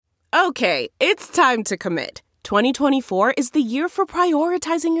Okay, it's time to commit. 2024 is the year for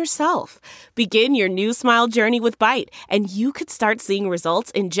prioritizing yourself. Begin your new smile journey with Byte, and you could start seeing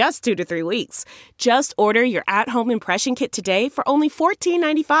results in just 2 to 3 weeks. Just order your at-home impression kit today for only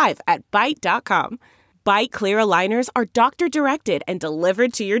 $14.95 at Byte.com. Byte Clear aligners are doctor-directed and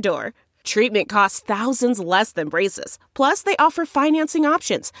delivered to your door. Treatment costs thousands less than braces. Plus, they offer financing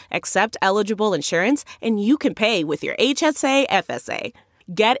options, accept eligible insurance, and you can pay with your HSA FSA.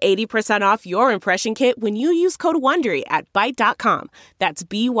 Get 80% off your impression kit when you use code WONDERY at Byte.com. That's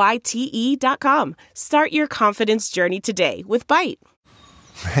BYTE.com. Start your confidence journey today with Byte.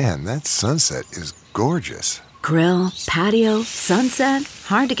 Man, that sunset is gorgeous. Grill, patio, sunset.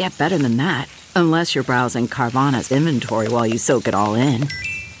 Hard to get better than that. Unless you're browsing Carvana's inventory while you soak it all in.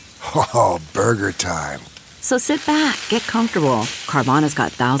 Oh, burger time. So sit back, get comfortable. Carvana's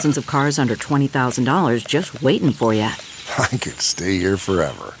got thousands of cars under $20,000 just waiting for you. I could stay here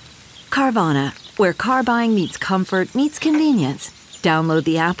forever. Carvana, where car buying meets comfort meets convenience. Download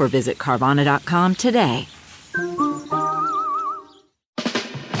the app or visit Carvana.com today.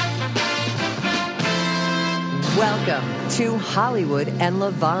 Welcome to Hollywood and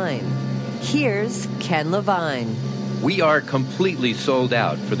Levine. Here's Ken Levine. We are completely sold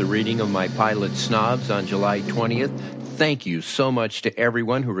out for the reading of My Pilot Snobs on July 20th. Thank you so much to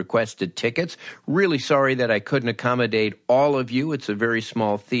everyone who requested tickets. Really sorry that I couldn't accommodate all of you. It's a very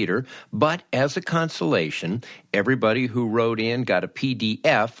small theater. But as a consolation, everybody who wrote in got a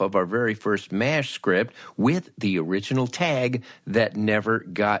PDF of our very first MASH script with the original tag that never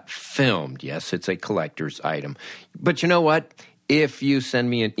got filmed. Yes, it's a collector's item. But you know what? If you send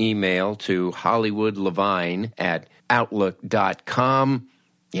me an email to hollywoodlevine@outlook.com,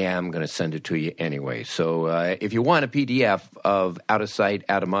 yeah, I'm going to send it to you anyway. So if you want a PDF of Out of Sight,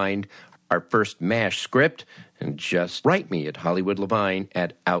 Out of Mind, our first MASH script, and just write me at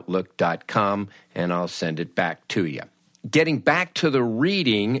hollywoodlevine@outlook.com, and I'll send it back to you. Getting back to the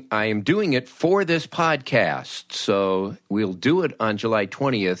reading, I am doing it for this podcast. So we'll do it on July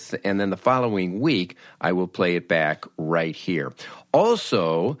 20th, and then the following week, I will play it back right here.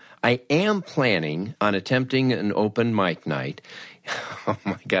 Also, I am planning on attempting an open mic night. Oh,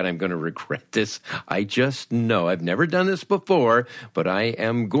 my God, I'm going to regret this. I just know. I've never done this before, but I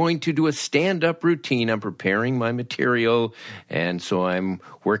am going to do a stand-up routine. I'm preparing my material, and so I'm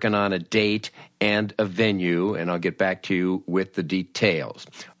working on a date and a venue, and I'll get back to you with the details.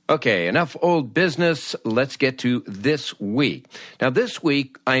 Okay, enough old business. Let's get to this week. Now, this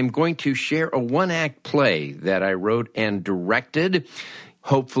week, I'm going to share a one-act play that I wrote and directed.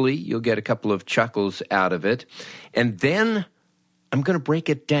 Hopefully, you'll get a couple of chuckles out of it. And then I'm going to break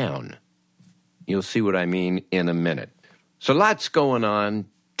it down. You'll see what I mean in a minute. So lots going on.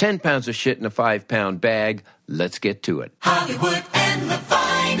 10 pounds of shit in a 5-pound bag. Let's get to it. Hollywood and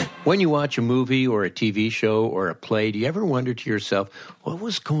Levine. When you watch a movie or a TV show or a play, do you ever wonder to yourself, what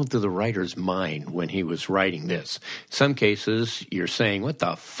was going through the writer's mind when he was writing this? In some cases, you're saying, what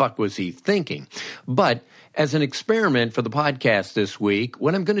the fuck was he thinking? But as an experiment for the podcast this week,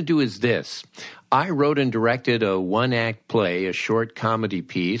 what I'm going to do is this. I wrote and directed a one-act play, a short comedy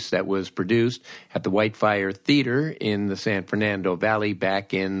piece that was produced at the Whitefire Theater in the San Fernando Valley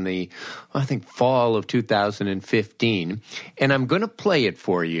back in the, I think, fall of 2015. And I'm going to play it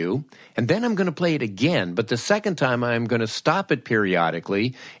for you, and then I'm going to play it again. But the second time, I'm going to stop it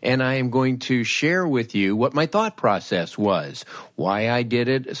periodically, and I am going to share with you what my thought process was, why I did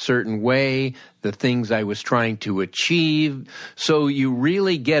it a certain way, the things I was trying to achieve, so you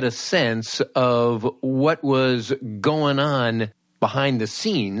really get a sense of what was going on behind the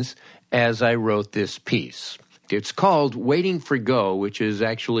scenes as I wrote this piece. It's called Waiting for Go, which is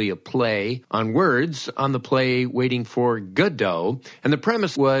actually a play on words on the play Waiting for Godot. And the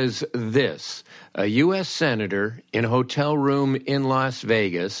premise was this. A U.S. senator in a hotel room in Las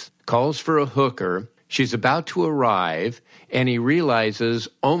Vegas calls for a hooker. She's about to arrive, and he realizes,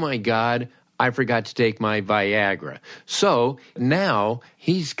 oh, my God, I forgot to take my Viagra. So now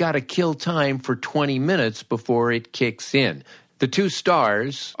he's got to kill time for 20 minutes before it kicks in. The two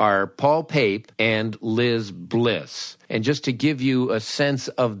stars are Paul Pape and Liz Bliss. And just to give you a sense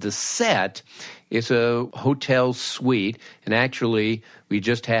of the set, it's a hotel suite. And actually, we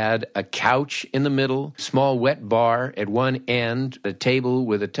just had a couch in the middle, small wet bar at one end, a table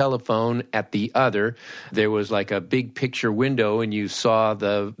with a telephone at the other. There was like a big picture window, and you saw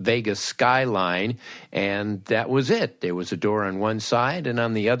the Vegas skyline, and that was it. There was a door on one side, and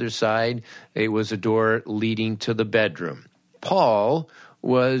on the other side, it was a door leading to the bedroom. Paul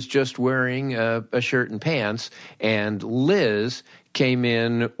was just wearing a shirt and pants, and Liz came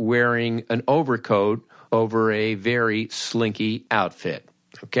in wearing an overcoat over a very slinky outfit.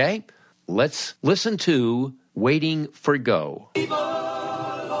 Okay? Let's listen to Waiting for Go.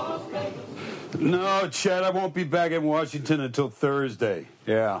 No, Chad, I won't be back in Washington until Thursday.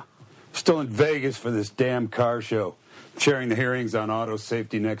 Yeah. Still in Vegas for this damn car show. Chairing the hearings on auto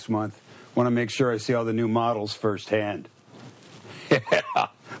safety next month. Want to make sure I see all the new models firsthand. Yeah,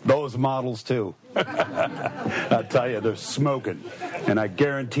 those models, too. I'll tell you, they're smoking. And I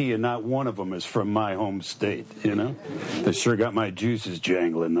guarantee you not one of them is from my home state, you know? They sure got my juices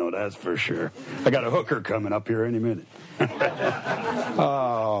jangling, though, that's for sure. I got a hooker coming up here any minute.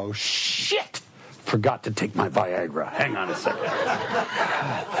 Oh, shit! Forgot to take my Viagra. Hang on a second.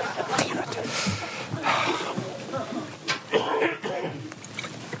 Damn it.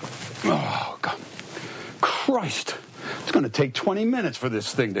 Oh, God. Christ. It's going to take 20 minutes for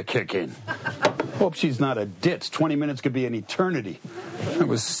this thing to kick in. Hope she's not a ditz. 20 minutes could be an eternity. I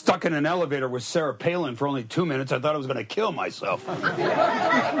was stuck in an elevator with Sarah Palin for only 2 minutes. I thought I was going to kill myself.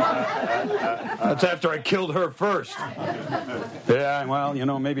 That's after I killed her first. Yeah, well, you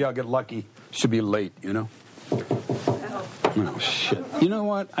know, maybe I'll get lucky. Should be late, you know? Oh, shit. You know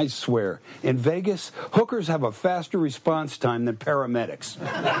what? I swear, in Vegas, hookers have a faster response time than paramedics.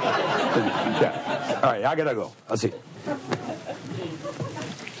 Yeah. All right, I gotta go. I'll see you.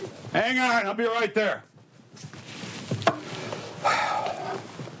 Hang on, I'll be right there.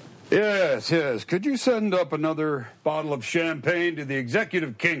 Yes. Could you send up another bottle of champagne to the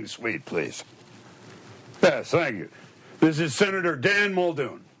Executive King Suite, please? Yes, thank you. This is Senator Dan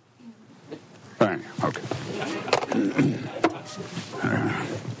Muldoon. Thank you. Okay.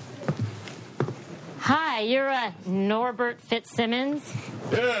 Hi, you're Norbert Fitzsimmons?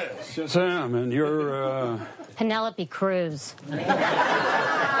 Yes, I am, and you're, Penelope Cruz.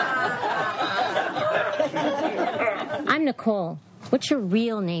 I'm Nicole. What's your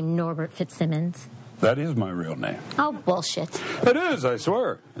real name, Norbert Fitzsimmons? That is my real name. Oh, bullshit. It is, I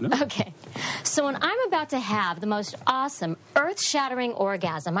swear. Okay. So when I'm about to have the most awesome, earth-shattering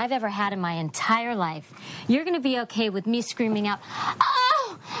orgasm I've ever had in my entire life, you're going to be okay with me screaming out,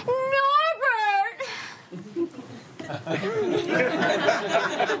 "Oh, Norbert!"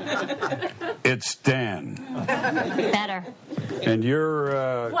 It's Dan. Better. And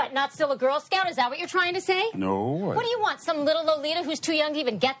you're, What, not still a Girl Scout? Is that what you're trying to say? No. What do you want, some little Lolita who's too young to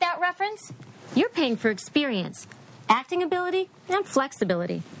even get that reference? You're paying for experience, acting ability, and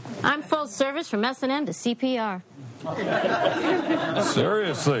flexibility. I'm full service from S&M to CPR.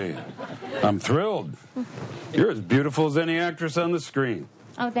 Seriously, I'm thrilled. You're as beautiful as any actress on the screen.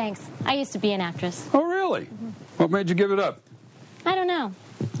 Oh, thanks. I used to be an actress. Oh, really? What made you give it up? I don't know.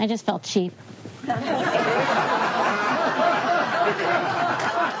 I just felt cheap.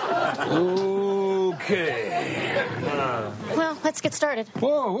 Okay. Well, let's get started.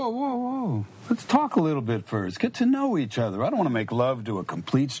 Whoa. Let's talk a little bit first. Get to know each other. I don't want to make love to a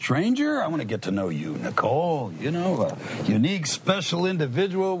complete stranger. I want to get to know you, Nicole. You know, a unique, special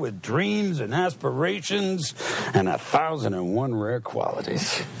individual with dreams and aspirations and 1,001 rare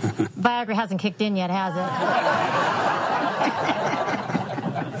qualities. Viagra hasn't kicked in yet, has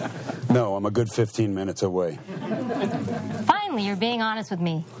it? No, I'm a good 15 minutes away. Finally, you're being honest with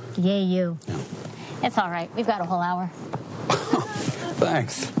me. Yay, you. Yeah. It's all right. We've got a whole hour.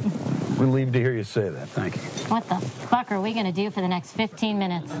 Thanks. Relieved to hear you say that. Thank you. What the fuck are we going to do for the next 15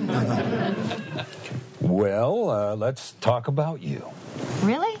 minutes? Well, let's talk about you.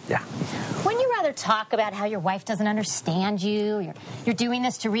 Really? Yeah. Wouldn't you rather talk about how your wife doesn't understand you? You're doing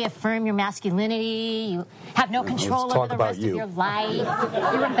this to reaffirm your masculinity. You have no control over the rest of your life.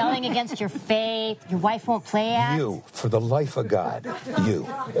 You're rebelling against your faith. Your wife won't play at. You, for the life of God. You.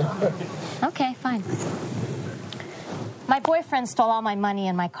 Okay, fine. My boyfriend stole all my money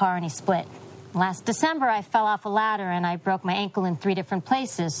and my car, and he split. Last December, I fell off a ladder, and I broke my ankle in 3 different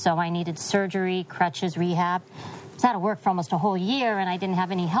places, so I needed surgery, crutches, rehab. I was out of work for almost a whole year, and I didn't have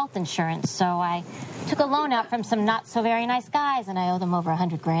any health insurance, so I took a loan out from some not-so-very-nice guys, and I owe them over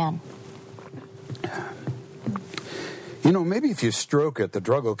 $100,000. You know, maybe if you stroke it, the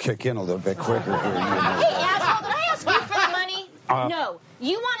drug will kick in a little bit quicker here. Hey, asshole, did I ask you for the money? No.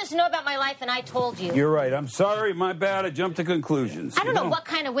 You wanted to know about my life, and I told you. You're right. I'm sorry. My bad. I jumped to conclusions. I don't know what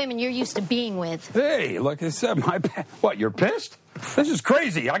kind of women you're used to being with. Hey, like I said, my bad. What, you're pissed? This is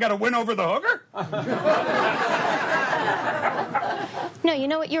crazy. I got to win over the hooker? No, you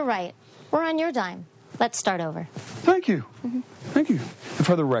know what? You're right. We're on your dime. Let's start over. Thank you. Mm-hmm. Thank you.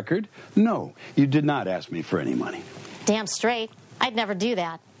 For the record, no, you did not ask me for any money. Damn straight. I'd never do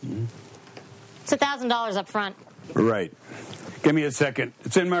that. Mm-hmm. It's $1,000 up front. Right. Give me a second.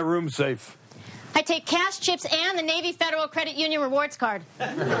 It's in my room safe. I take cash, chips, and the Navy Federal Credit Union rewards card.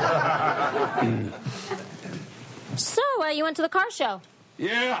 So, you went to the car show?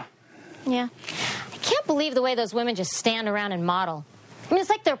 Yeah. Yeah. I can't believe the way those women just stand around and model. I mean, it's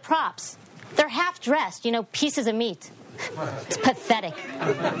like they're props. They're half-dressed, pieces of meat. It's pathetic.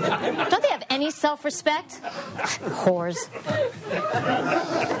 Don't they have any self-respect? Whores.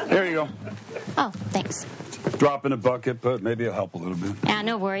 There you go. Oh, thanks. Drop in a bucket, but maybe it'll help a little bit. Yeah,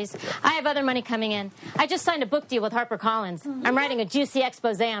 no worries. I have other money coming in. I just signed a book deal with HarperCollins. I'm writing a juicy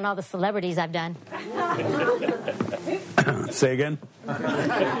expose on all the celebrities I've done. Say again?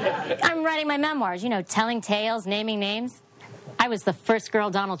 I'm writing my memoirs, telling tales, naming names. I was the first girl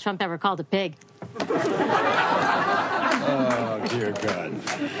Donald Trump ever called a pig. Oh, dear God.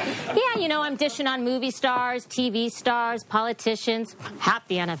 Yeah, I'm dishing on movie stars, TV stars, politicians, half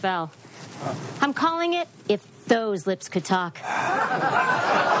the NFL. I'm calling it If Those Lips Could Talk.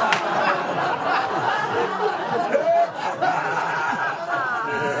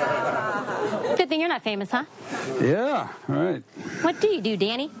 Good thing you're not famous, huh? Yeah, right. What do you do,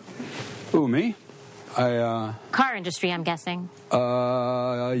 Danny? Who, me? Car industry, I'm guessing.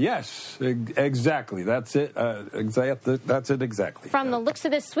 Yes, exactly. That's it. That's it exactly. From the looks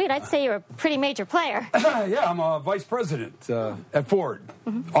of this suite, I'd say you're a pretty major player. Yeah, I'm a vice president at Ford.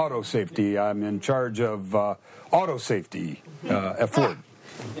 Auto safety. I'm in charge of auto safety at Ford.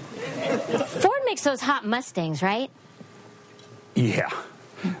 Ford makes those hot Mustangs, right? Yeah.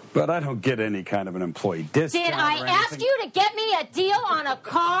 But I don't get any kind of an employee discount. Did I ask you to get me a deal on a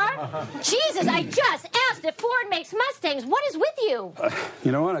car? Jesus, I just asked if Ford makes Mustangs. What is with you?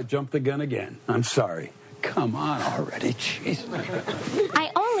 You know what? I jumped the gun again. I'm sorry. Come on already. Jeez.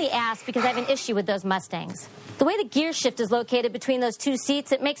 I only asked because I have an issue with those Mustangs. The way the gear shift is located between those two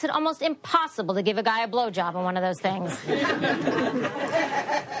seats, it makes it almost impossible to give a guy a blowjob on one of those things.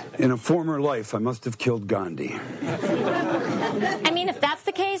 In a former life, I must have killed Gandhi. I mean, if that's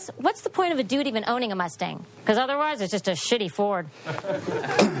the case, what's the point of a dude even owning a Mustang? Because otherwise, it's just a shitty Ford.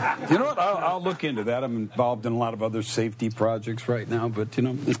 You know what? I'll look into that. I'm involved in a lot of other safety projects right now, but,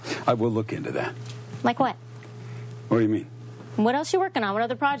 I will look into that. Like what? What do you mean? What else you working on? What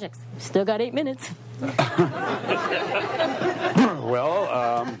other projects? Still got 8 minutes.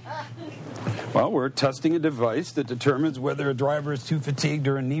 Well, we're testing a device that determines whether a driver is too fatigued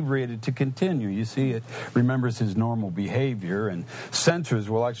or inebriated to continue. You see, it remembers his normal behavior, and sensors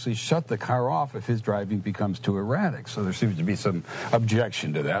will actually shut the car off if his driving becomes too erratic. So there seems to be some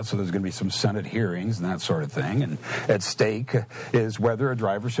objection to that, so there's going to be some Senate hearings and that sort of thing. And at stake is whether a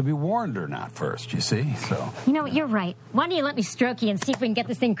driver should be warned or not first, you see, so... You know what, you're right. Why don't you let me stroke you and see if we can get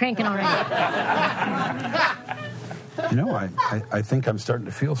this thing cranking already? I think I'm starting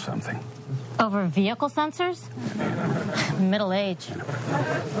to feel something. Over vehicle sensors? Middle age.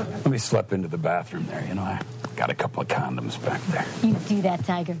 Let me slip into the bathroom there. I got a couple of condoms back there. You do that,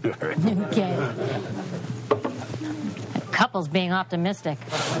 Tiger. Okay. The couple's being optimistic.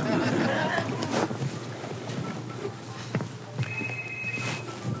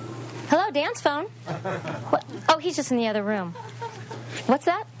 Hello, Dan's phone. What? Oh, he's just in the other room. What's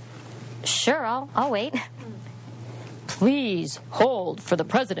that? Sure, I'll wait. Please hold for the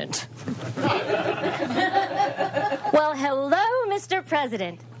president. Well, hello, Mr.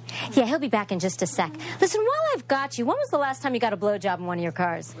 President. Yeah, he'll be back in just a sec. Listen, while I've got you, when was the last time you got a blowjob in one of your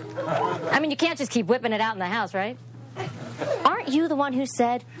cars? I mean, you can't just keep whipping it out in the house, right? Aren't you the one who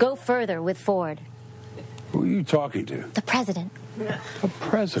said, go further with Ford? Who are you talking to? The president. The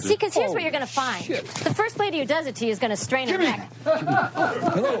president? See, because here's what you're going to find. Shit. The first lady who does it to you is going to strain her neck.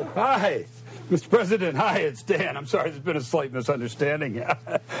 Hello. Hi. Mr. President, hi, it's Dan. I'm sorry, there's been a slight misunderstanding.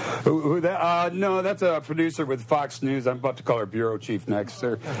 Who that? No, that's a producer with Fox News. I'm about to call her bureau chief next,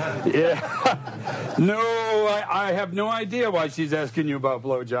 sir. Yeah. No, I have no idea why she's asking you about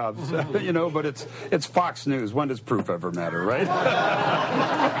blowjobs. But it's Fox News. When does proof ever matter, right?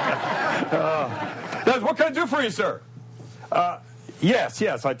 What can I do for you, sir?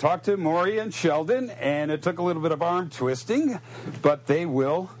 Yes, I talked to Maury and Sheldon, and it took a little bit of arm twisting, but they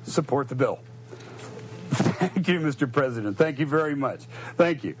will support the bill. Thank you, Mr. President. Thank you very much.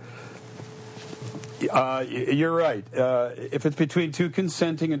 Thank you. You're right. If it's between two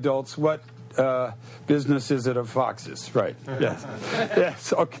consenting adults, what business is it of Fox's? Right. Yes.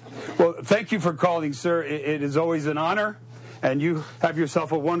 Yes. Okay. Well, thank you for calling, sir. It is always an honor, and you have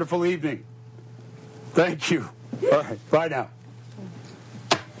yourself a wonderful evening. Thank you. All right. Bye now.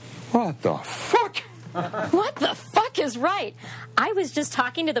 What the fuck? What the fuck is right? I was just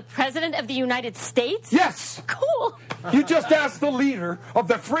talking to the President of the United States? Yes! Cool! You just asked the leader of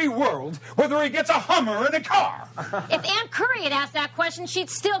the free world whether he gets a Hummer in a car. If Ann Curry had asked that question, she'd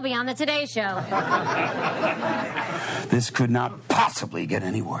still be on the Today Show. This could not possibly get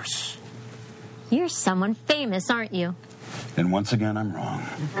any worse. You're someone famous, aren't you? And once again, I'm wrong.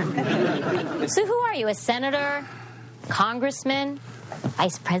 So who are you, a senator, congressman,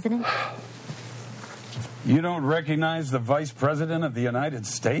 vice president? You don't recognize the Vice President of the United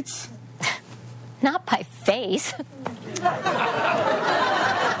States? Not by face.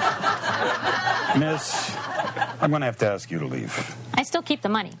 Miss, I'm going to have to ask you to leave. I still keep the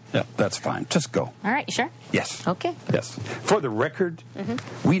money. Yeah, that's fine. Just go. All right, you sure? Yes. Okay. Yes. For the record,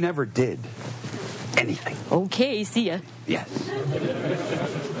 we never did anything. Okay, see ya. Yes.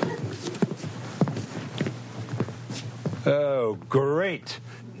 Oh, great.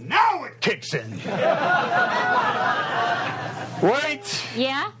 Now it kicks in. Wait.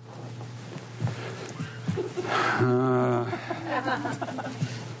 Yeah?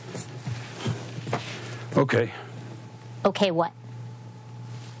 Okay. Okay, what?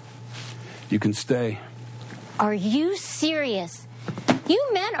 You can stay. Are you serious?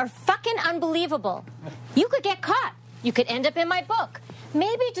 You men are fucking unbelievable. You could get caught. You could end up in my book.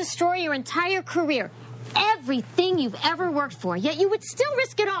 Maybe destroy your entire career. Everything you've ever worked for, yet you would still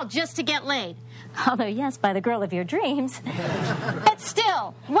risk it all just to get laid. Although, yes, by the girl of your dreams. But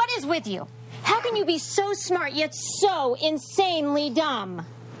still, what is with you? How can you be so smart yet so insanely dumb?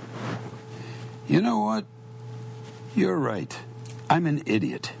 You know what? You're right. I'm an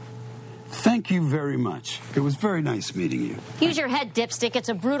idiot. Thank you very much. It was very nice meeting you. Use your head, dipstick. It's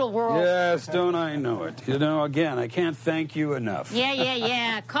a brutal world. Yes, don't I know it? You know, again, I can't thank you enough.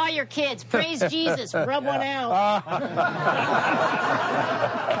 Yeah. Call your kids. Praise Jesus. Rub one out.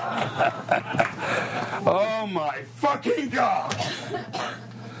 Oh, my fucking God!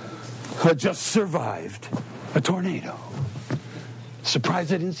 I just survived a tornado.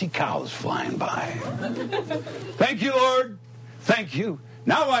 Surprised I didn't see cows flying by. Thank you, Lord. Thank you.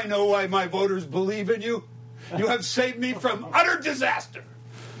 Now I know why my voters believe in you. You have saved me from utter disaster.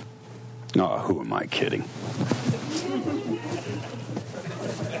 Oh, who am I kidding?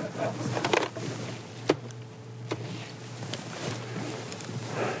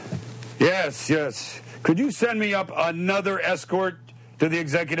 Yes. Could you send me up another escort to the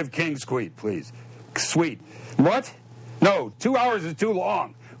Executive King Suite, please? Suite. What? No, 2 hours is too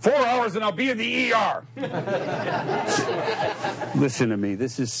long. 4 hours and I'll be in the ER. Listen to me.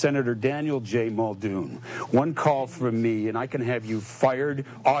 This is Senator Daniel J. Muldoon. One call from me and I can have you fired,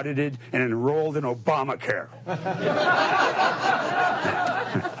 audited, and enrolled in Obamacare.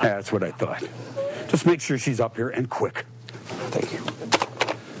 That's what I thought. Just make sure she's up here and quick. Thank you.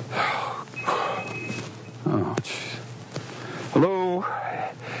 Oh, geez. Hello.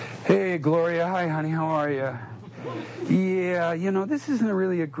 Hey, Gloria. Hi, honey. How are you? Yeah, this isn't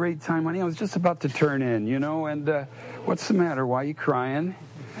really a great time, honey. I was just about to turn in, and what's the matter? Why are you crying?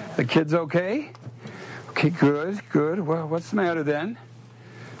 The kid's okay? Okay, good. Well, what's the matter then?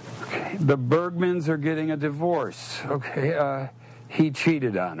 Okay, the Bergmans are getting a divorce. Okay, he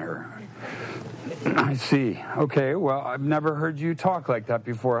cheated on her. I see. Okay, well, I've never heard you talk like that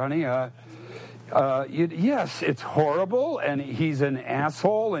before, honey. Yes, it's horrible, and he's an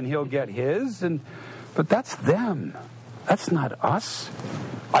asshole, and he'll get his, but that's them. That's not us.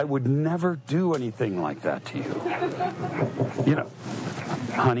 I would never do anything like that to you.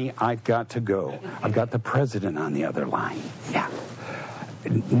 Honey, I've got to go. I've got the president on the other line. Yeah.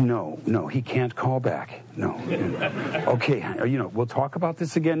 No, he can't call back. No. Okay, we'll talk about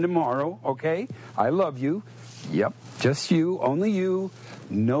this again tomorrow, okay? I love you. Yep, just you, only you.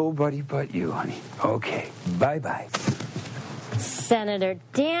 Nobody but you, honey. Okay, bye-bye. Senator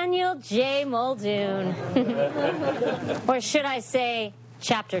Daniel J. Muldoon. Or should I say,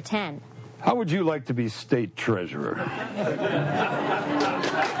 Chapter 10. How would you like to be state treasurer?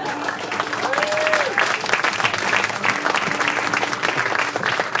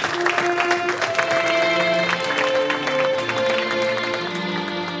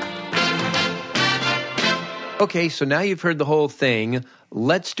 Okay, so now you've heard the whole thing.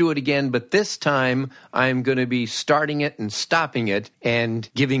 Let's do it again, but this time I'm going to be starting it and stopping it and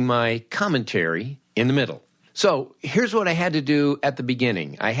giving my commentary in the middle. So here's what I had to do at the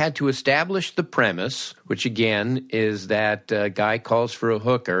beginning. I had to establish the premise, which again is that a guy calls for a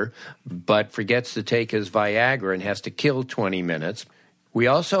hooker but forgets to take his Viagra and has to kill 20 minutes. We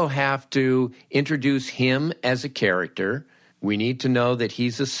also have to introduce him as a character. We need to know that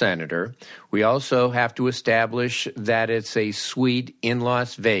he's a senator. We also have to establish that it's a suite in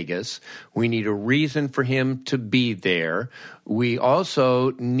Las Vegas. We need a reason for him to be there. We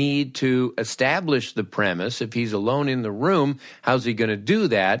also need to establish the premise. If he's alone in the room, how's he going to do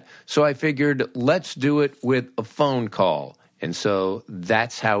that? So I figured, let's do it with a phone call. And so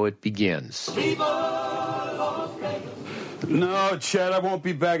that's how it begins. No, Chad, I won't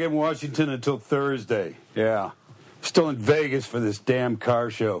be back in Washington until Thursday. Yeah. Still in Vegas for this damn car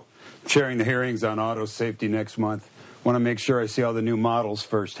show. Chairing the hearings on auto safety next month. Want to make sure I see all the new models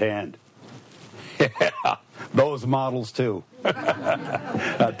firsthand. Yeah, those models too.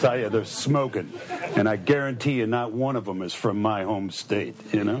 I'll tell you, they're smoking. And I guarantee you not one of them is from my home state,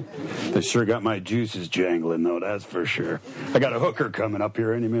 you know? They sure got my juices jangling, though, that's for sure. I got a hooker coming up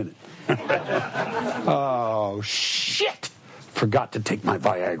here any minute. Oh, shit! Forgot to take my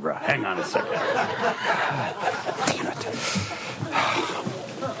Viagra. Hang on a second. Damn it.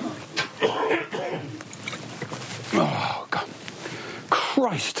 Oh, God.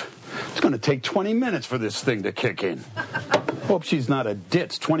 Christ. It's going to take 20 minutes for this thing to kick in. Hope she's not a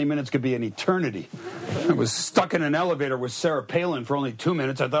ditz. 20 minutes could be an eternity. I was stuck in an elevator with Sarah Palin for only 2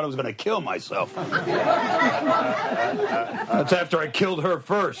 minutes. I thought I was going to kill myself. That's after I killed her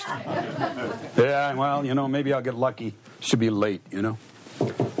first. Yeah, well, you know, maybe I'll get lucky. Should be late, you know.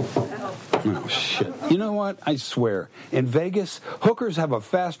 Oh, shit. You know what? I swear. In Vegas, hookers have a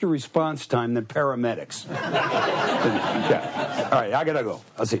faster response time than paramedics. Yeah. All right, I gotta go.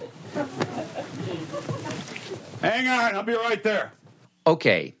 I'll see you. Hang on, I'll be right there.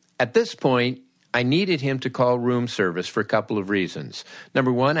 Okay, at this point, I needed him to call room service for a couple of reasons.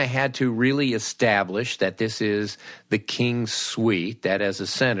 Number one, I had to really establish that this is the King's Suite, that as a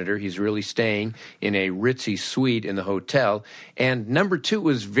senator, he's really staying in a ritzy suite in the hotel. And number two, it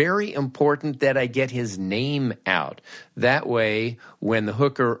was very important that I get his name out. That way, when the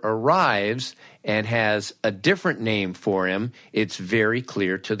hooker arrives and has a different name for him, it's very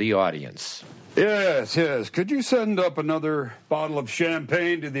clear to the audience. Yes, yes. Could you send up another bottle of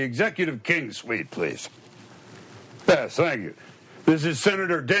champagne to the Executive King Suite, please? Yes, thank you. This is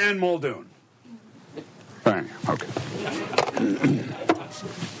Senator Dan Muldoon. Thank you. Okay.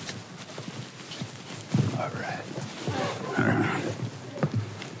 All right.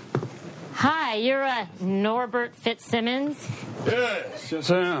 Hi, you're Norbert Fitzsimmons? Yes,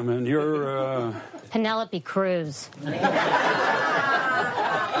 yes I am. And you're, Penelope Cruz.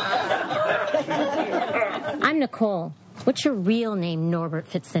 I'm Nicole. What's your real name, Norbert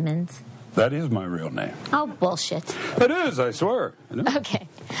Fitzsimmons? That is my real name. Oh, bullshit. It is, I swear. You know? Okay.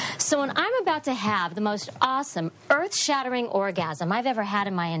 So when I'm about to have the most awesome, earth-shattering orgasm I've ever had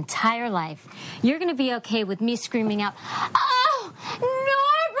in my entire life, you're going to be okay with me screaming out, "Oh, Norbert!"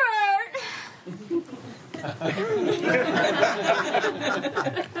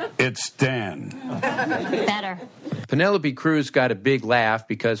 It's Dan. Better. Penelope Cruz got a big laugh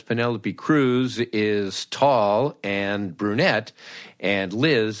because Penelope Cruz is tall and brunette, and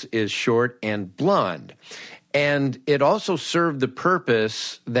Liz is short and blonde. And it also served the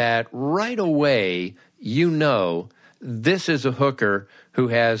purpose that right away, you know, this is a hooker who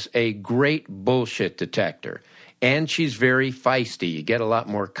has a great bullshit detector. And she's very feisty. You get a lot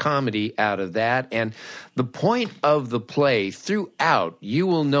more comedy out of that. And the point of the play throughout, you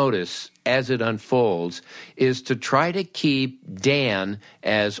will notice as it unfolds, is to try to keep Dan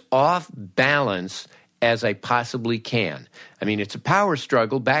as off balance as I possibly can. I mean, it's a power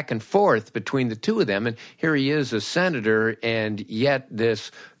struggle back and forth between the two of them. And here he is, a senator, and yet this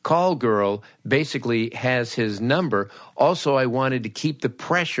call girl basically has his number. Also, I wanted to keep the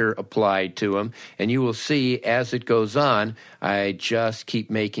pressure applied to him. And you will see as it goes on, I just keep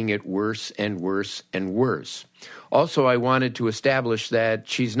making it worse and worse and worse. Also, I wanted to establish that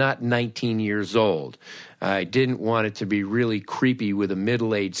she's not 19 years old. I didn't want it to be really creepy with a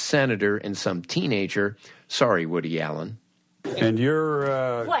middle-aged senator and some teenager. Sorry, Woody Allen. And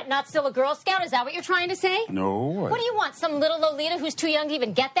you're, What, not still a Girl Scout? Is that what you're trying to say? No. What do you want, some little Lolita who's too young to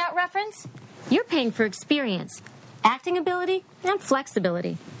even get that reference? You're paying for experience, acting ability, and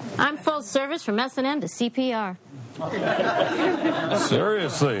flexibility. I'm full service from S&M to CPR.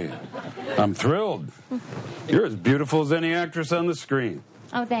 Seriously, I'm thrilled. You're as beautiful as any actress on the screen.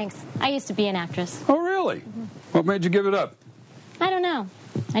 Oh, thanks. I used to be an actress. Oh, really? What made you give it up? I don't know.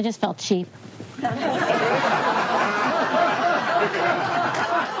 I just felt cheap.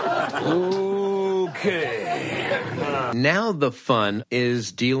 Okay. Now the fun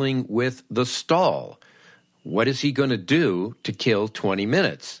is dealing with the stall. What is he going to do to kill 20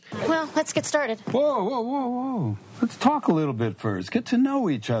 minutes? Well, let's get started. Whoa. Let's talk a little bit first. Get to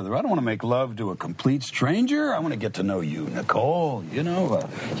know each other. I don't want to make love to a complete stranger. I want to get to know you, Nicole. You know, a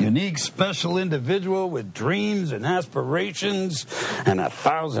unique, special individual with dreams and aspirations and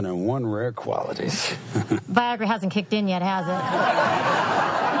 1,001 rare qualities. Viagra hasn't kicked in yet, has it?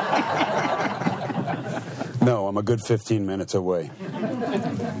 No, I'm a good 15 minutes away.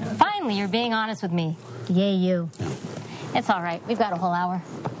 Finally, you're being honest with me. Yay, you. It's all right. We've got a whole hour.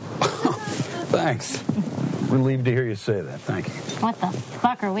 Thanks. Relieved to hear you say that. Thank you. What the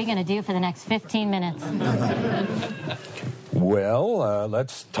fuck are we going to do for the next 15 minutes? Well,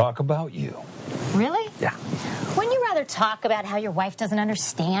 let's talk about you. Really? Yeah. Wouldn't you rather talk about how your wife doesn't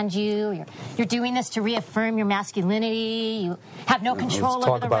understand you? You're doing this to reaffirm your masculinity. You have no control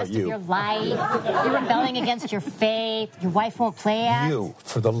over the rest of your life. You're rebelling against your faith. Your wife won't play at. You,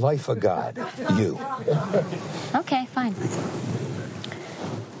 for the life of God, you. Okay, fine.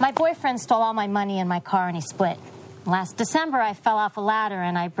 My boyfriend stole all my money and my car and he split. Last December, I fell off a ladder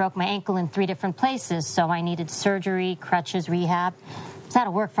and I broke my ankle in 3 different places, so I needed surgery, crutches, rehab. I was out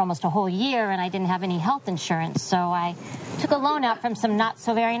of work for almost a whole year and I didn't have any health insurance, so I took a loan out from some not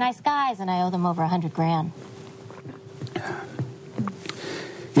so very nice guys and I owe them over $100,000.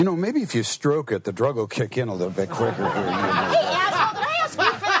 You know, maybe if you stroke it, the drug will kick in a little bit quicker. Hey, asshole, did I ask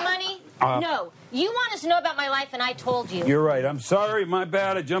you for the money? No. You wanted to know about my life and I told you. You're right. I'm sorry. My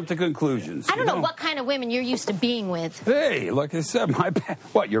bad. I jumped to conclusions. I don't know what kind of women you're used to being with. Hey, like I said, my bad.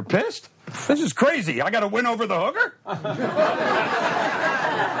 What, you're pissed? This is crazy. I got to win over the hooker?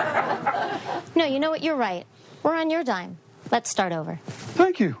 No, you know what? You're right. We're on your dime. Let's start over.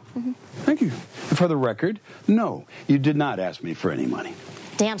 Thank you. Mm-hmm. Thank you. For the record, no, you did not ask me for any money.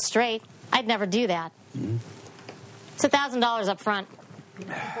 Damn straight. I'd never do that. Mm-hmm. It's $1,000 up front.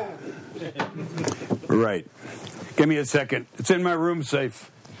 Right. Give me a second. It's in my room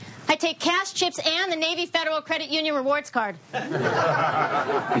safe. I take cash, chips, and the Navy Federal Credit Union rewards card.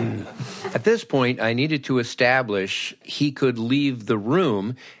 At this point, I needed to establish he could leave the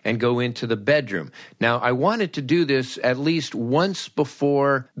room and go into the bedroom. Now, I wanted to do this at least once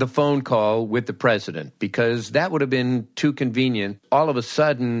before the phone call with the president, because that would have been too convenient. All of a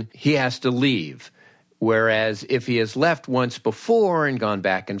sudden, he has to leave. Whereas if he has left once before and gone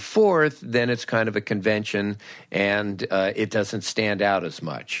back and forth, then it's kind of a convention and it doesn't stand out as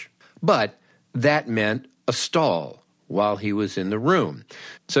much. But that meant a stall while he was in the room.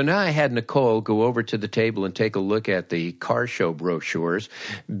 So now I had Nicole go over to the table and take a look at the car show brochures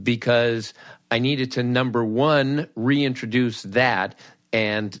because I needed to, number one, reintroduce that.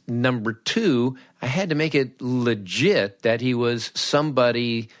 And number two, I had to make it legit that he was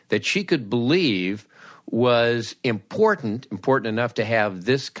somebody that she could believe was important enough to have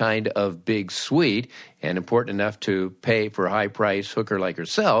this kind of big suite and important enough to pay for a high-price hooker like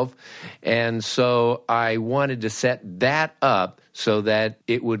herself. And so I wanted to set that up so that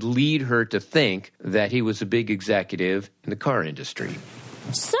it would lead her to think that he was a big executive in the car industry.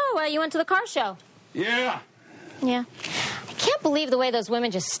 So, you went to the car show? Yeah. Yeah. I can't believe the way those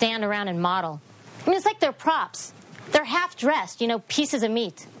women just stand around and model. I mean, it's like they're props. They're half-dressed, pieces of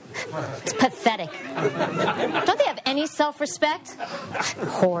meat. It's pathetic. Don't they have any self-respect?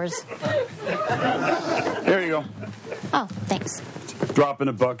 Whores. There you go. Oh, thanks. Drop in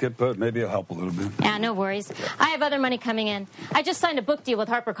a bucket, but maybe it'll help a little bit. Yeah, no worries. I have other money coming in. I just signed a book deal with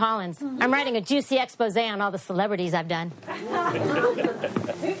HarperCollins. I'm writing a juicy expose on all the celebrities I've done.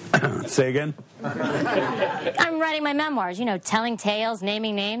 Say again? I'm writing my memoirs, telling tales,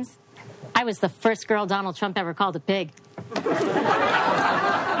 naming names. I was the first girl Donald Trump ever called a pig.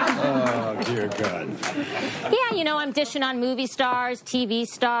 Oh, dear God. Yeah, I'm dishing on movie stars, TV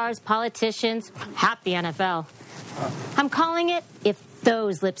stars, politicians, half the NFL. I'm calling it If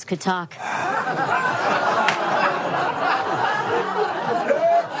Those Lips Could Talk.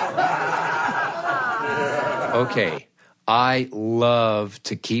 Okay. I love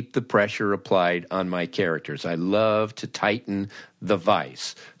to keep the pressure applied on my characters. I love to tighten the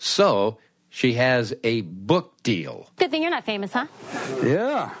vice. So she has a book deal. Good thing you're not famous, huh?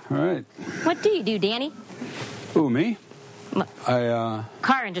 Yeah, right. What do you do, Danny? Who, me?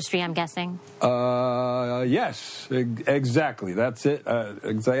 Car industry, I'm guessing. Yes, exactly. That's it.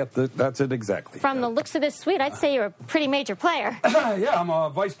 That's it exactly. From the looks of this suite, I'd say you're a pretty major player. Yeah, I'm a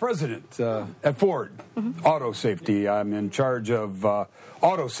vice president at Ford. Mm-hmm. Auto safety. I'm in charge of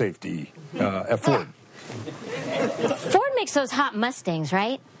auto safety at Ford. Ford makes those hot Mustangs,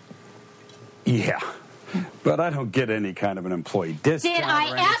 right? Yeah. But I don't get any kind of an employee discount. Did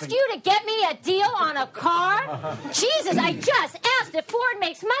I ask you to get me a deal on a car? Jesus, I just asked if Ford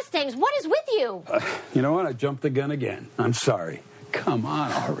makes Mustangs. What is with you? You know what? I jumped the gun again. I'm sorry. Come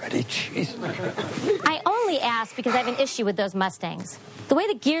on already. Jeez. I only asked because I have an issue with those Mustangs. The way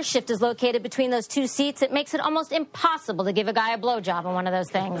the gear shift is located between those two seats, it makes it almost impossible to give a guy a blowjob on one of those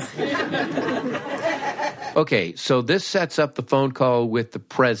things. Okay, so this sets up the phone call with the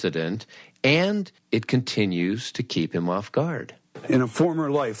president, and it continues to keep him off guard. In a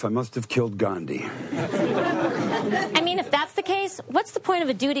former life, I must have killed Gandhi. I mean, if that's the the case, what's the point of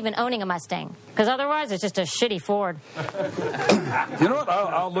a dude even owning a Mustang? Because otherwise, it's just a shitty Ford. You know what?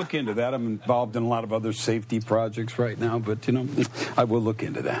 I'll look into that. I'm involved in a lot of other safety projects right now, but, I will look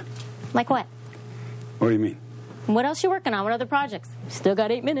into that. Like what? What do you mean? What else you working on? What other projects? Still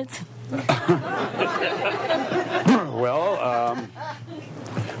got 8 minutes.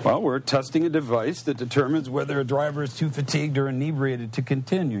 Well, we're testing a device that determines whether a driver is too fatigued or inebriated to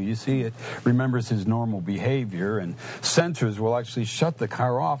continue. You see, it remembers his normal behavior, and sensors will actually shut the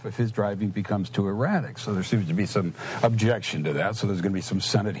car off if his driving becomes too erratic. So there seems to be some objection to that, so there's going to be some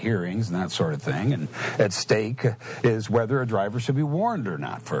Senate hearings and that sort of thing. And at stake is whether a driver should be warned or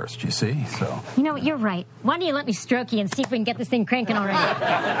not first, you see, so... You know what, you're right. Why don't you let me stroke you and see if we can get this thing cranking already?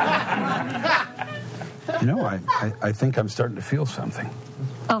 I think I'm starting to feel something.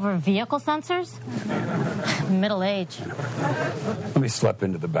 Over vehicle sensors? Middle age. Let me slip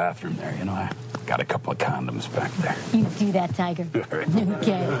into the bathroom there. I got a couple of condoms back there. You do that, Tiger.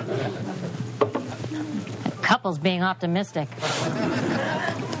 Okay. The couple's being optimistic.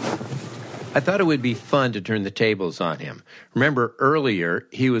 I thought it would be fun to turn the tables on him. Remember, earlier,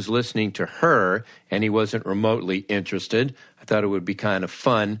 he was listening to her, and he wasn't remotely interested. I thought it would be kind of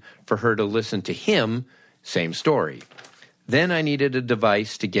fun for her to listen to him. Same story. Then I needed a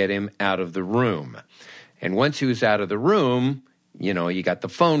device to get him out of the room. And once he was out of the room, you got the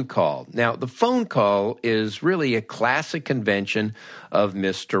phone call. Now, the phone call is really a classic convention of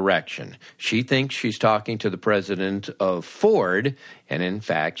misdirection. She thinks she's talking to the president of Ford, and in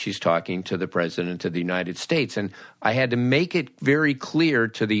fact, she's talking to the president of the United States. And I had to make it very clear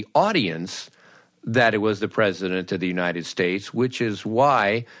to the audience that it was the president of the United States, which is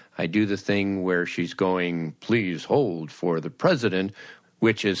why I do the thing where she's going, please hold for the president,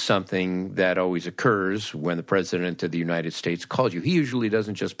 which is something that always occurs when the president of the United States calls you. He usually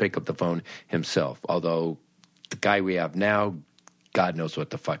doesn't just pick up the phone himself, although the guy we have now, God knows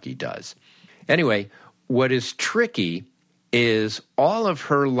what the fuck he does. Anyway, what is tricky is all of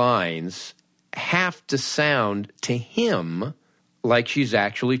her lines have to sound to him like she's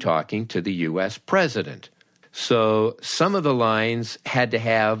actually talking to the U.S. president. So some of the lines had to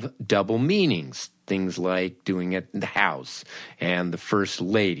have double meanings, things like doing it in the house and the first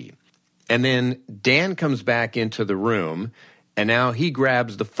lady. And then Dan comes back into the room, and now he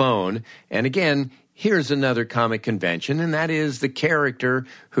grabs the phone, and again, here's another comic convention, and that is the character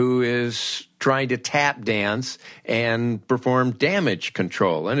who is trying to tap dance and perform damage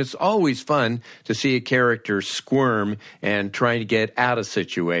control. And it's always fun to see a character squirm and trying to get out of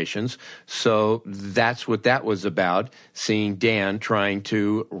situations. So that's what that was about, seeing Dan trying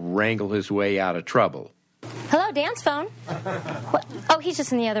to wrangle his way out of trouble. Hello, Dan's phone. What? Oh, he's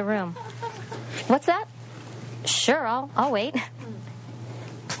just in the other room. What's that? Sure, I'll wait.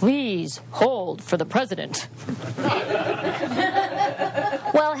 Please hold for the president.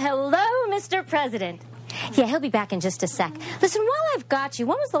 Well, hello, Mr. President. Yeah, he'll be back in just a sec. Listen, while I've got you,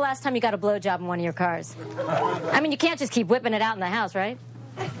 when was the last time you got a blowjob in one of your cars? I mean, you can't just keep whipping it out in the house, right?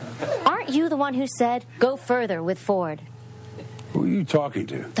 Aren't you the one who said, go further with Ford? Who are you talking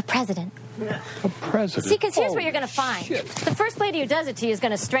to? The president. The president? See, because here's what you're going to find. Shit. The first lady who does it to you is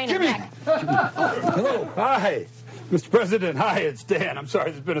going to strain her neck. Hello. Hi. Mr. President, hi, it's Dan. I'm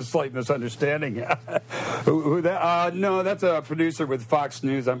sorry, there's been a slight misunderstanding. Who that? No, that's a producer with Fox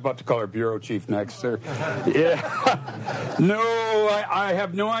News. I'm about to call her bureau chief next, sir. Yeah. No, I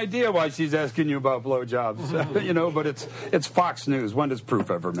have no idea why she's asking you about blowjobs. But it's Fox News. When does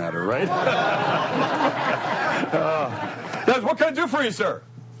proof ever matter, right? What can I do for you, sir?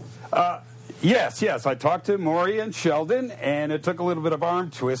 Yes, I talked to Maury and Sheldon, and it took a little bit of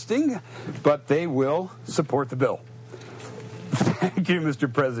arm twisting, but they will support the bill. Thank you,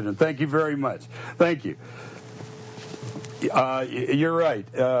 Mr. President. Thank you very much. Thank you. You're right.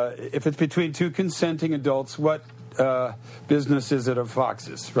 If it's between two consenting adults, what business is it of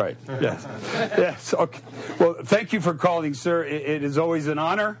Fox's? Right. Yes. Yes. Okay. Well, thank you for calling, sir. It is always an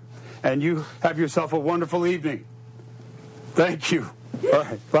honor, and you have yourself a wonderful evening. Thank you. All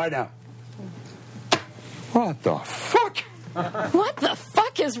right. Bye now. What the fuck? What the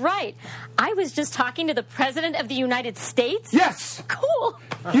fuck is right? I was just talking to the President of the United States? Yes! Cool!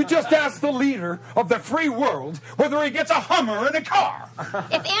 You just asked the leader of the free world whether he gets a Hummer in a car.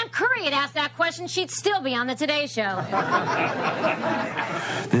 If Ann Curry had asked that question, she'd still be on the Today Show.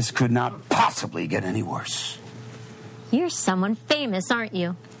 This could not possibly get any worse. You're someone famous, aren't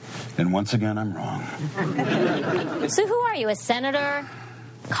you? And once again, I'm wrong. So who are you, a senator?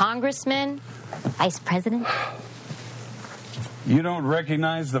 Congressman? Vice president? You don't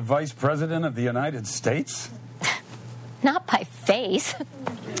recognize the Vice President of the United States? Not by face.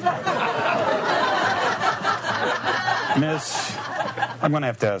 Miss, I'm going to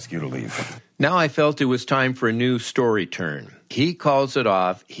have to ask you to leave. Now I felt it was time for a new story turn. He calls it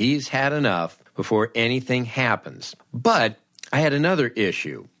off. He's had enough before anything happens. But I had another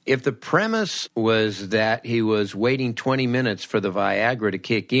issue. If the premise was that he was waiting 20 minutes for the Viagra to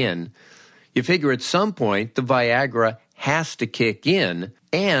kick in, you figure at some point the Viagra has to kick in,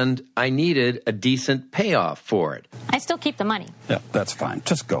 and I needed a decent payoff for it. I still keep the money. Yeah, that's fine.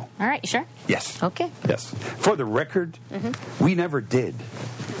 Just go. All right, you sure? Yes. Okay. Yes. For the record, we never did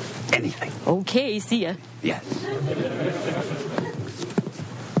anything. Okay, see ya. Yes.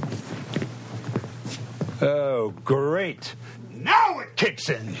 Oh, great. Now it kicks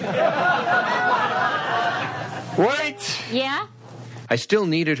in. Wait. Yeah? I still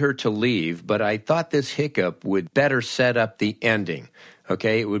needed her to leave, but I thought this hiccup would better set up the ending.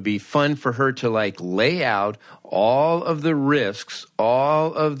 Okay, it would be fun for her to lay out all of the risks,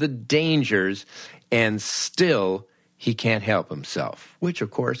 all of the dangers, and still he can't help himself, which of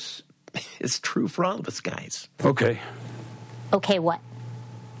course is true for all of us guys. Okay, Okay, what?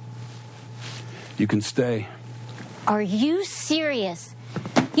 you can stay. Are you serious?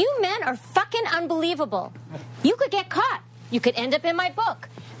 You men are fucking unbelievable. You could get caught. You could end up in my book.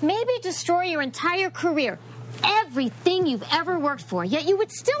 Maybe destroy your entire career. Everything you've ever worked for, yet you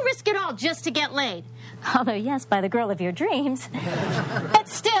would still risk it all just to get laid. Although, yes, by the girl of your dreams. But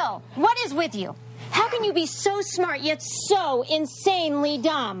still, what is with you? How can you be so smart yet so insanely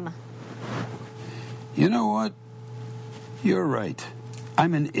dumb? You know what? You're right.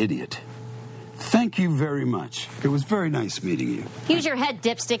 I'm an idiot. Thank you very much. It was very nice meeting you. Use your head,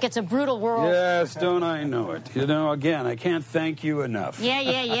 dipstick. It's a brutal world. Yes, don't I know it? You know, again, I can't thank you enough.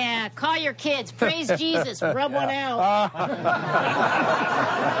 Yeah. Call your kids. Praise Jesus. Rub one out.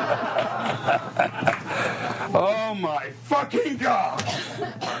 Oh, my fucking God!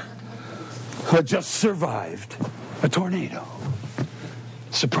 I just survived a tornado.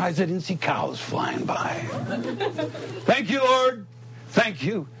 Surprised I didn't see cows flying by. Thank you, Lord. Thank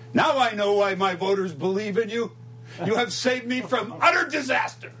you. Now I know why my voters believe in you. You have saved me from utter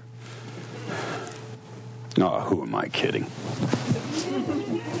disaster. Oh, who am I kidding?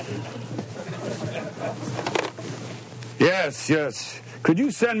 Yes. Could you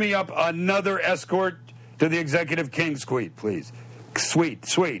send me up another escort to the Executive King Suite, please?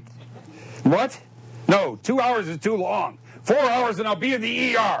 Suite. What? No, 2 hours is too long. 4 hours and I'll be in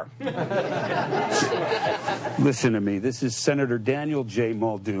the ER. Listen to me. This is Senator Daniel J.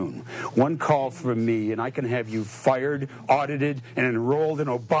 Muldoon. One call from me and I can have you fired, audited, and enrolled in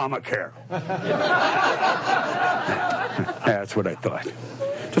Obamacare. That's what I thought.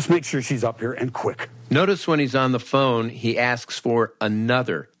 Just make sure she's up here and quick. Notice when he's on the phone, he asks for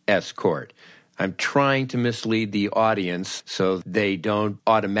another escort. I'm trying to mislead the audience so they don't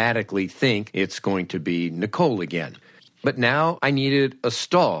automatically think it's going to be Nicole again. But now I needed a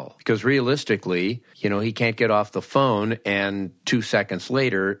stall because realistically, he can't get off the phone and 2 seconds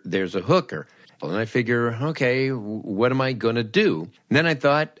later, there's a hooker. Well, then I figure, okay, what am I going to do? And then I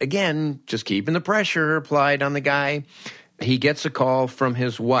thought, again, just keeping the pressure applied on the guy. He gets a call from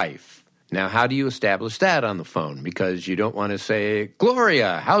his wife. Now, how do you establish that on the phone? Because you don't want to say,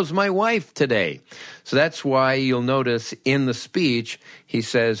 Gloria, how's my wife today? So that's why you'll notice in the speech, he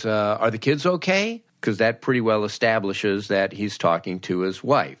says, are the kids okay? Because that pretty well establishes that he's talking to his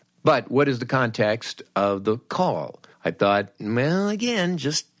wife. But what is the context of the call? I thought, well, again,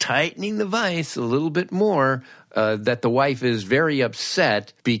 just tightening the vice a little bit more, that the wife is very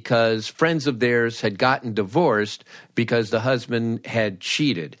upset because friends of theirs had gotten divorced because the husband had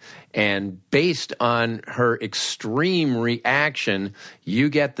cheated. And based on her extreme reaction, you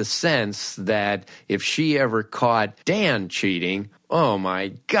get the sense that if she ever caught Dan cheating, oh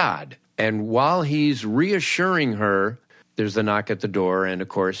my God. And while he's reassuring her, there's a knock at the door, and of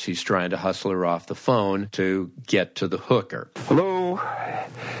course he's trying to hustle her off the phone to get to the hooker. Hello.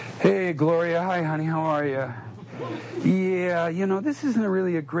 Hey, Gloria. Hi, honey. How are you? Yeah, this isn't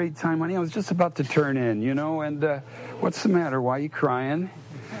really a great time, honey. I was just about to turn in, and what's the matter? Why are you crying?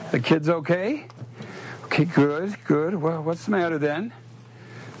 The kids okay? Okay, good. Well, what's the matter then?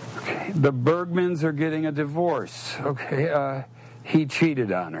 Okay, the Bergmans are getting a divorce. Okay, he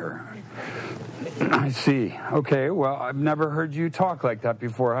cheated on her. I see. Okay, well, I've never heard you talk like that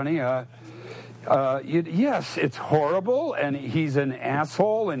before, honey. Yes, it's horrible, and he's an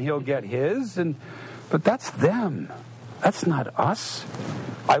asshole, and he'll get his, but that's them. That's not us.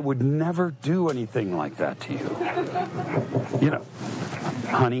 I would never do anything like that to you.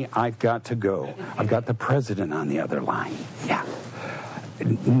 Honey, I've got to go. I've got the president on the other line. Yeah.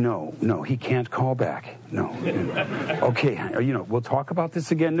 No, he can't call back. No. Okay, we'll talk about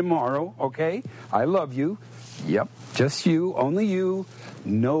this again tomorrow, okay? I love you. Yep, just you, only you,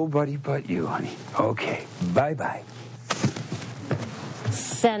 nobody but you, honey. Okay, bye-bye.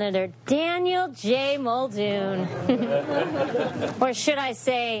 Senator Daniel J. Muldoon. Or should I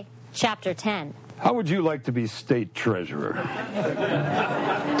say, Chapter 10. How would you like to be state treasurer?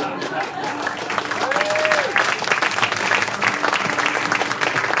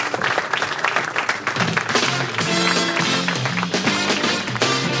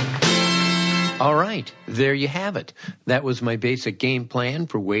 All right, there you have it. That was my basic game plan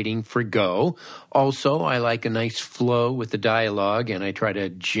for Waiting for Go. Also, I like a nice flow with the dialogue, and I try to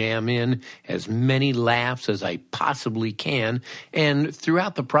jam in as many laughs as I possibly can. And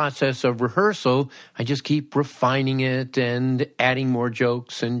throughout the process of rehearsal, I just keep refining it and adding more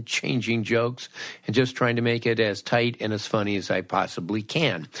jokes and changing jokes and just trying to make it as tight and as funny as I possibly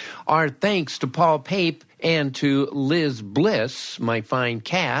can. Our thanks to Paul Pape and to Liz Bliss, my fine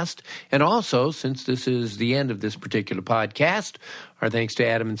cast. And also, since this is the end of this particular podcast, our thanks to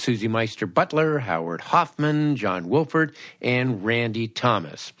Adam and Susie Meister-Butler, Howard Hoffman, John Wolford, and Randy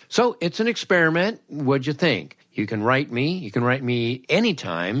Thomas. So it's an experiment. What'd you think? You can write me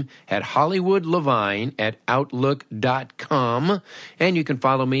anytime at HollywoodLevine@Outlook.com. And you can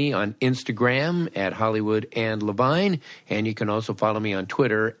follow me on Instagram at HollywoodandLevine. And you can also follow me on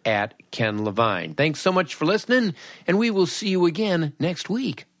Twitter at Ken Levine. Thanks so much for listening, and we will see you again next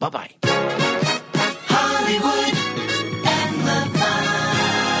week. Bye-bye. Hollywood.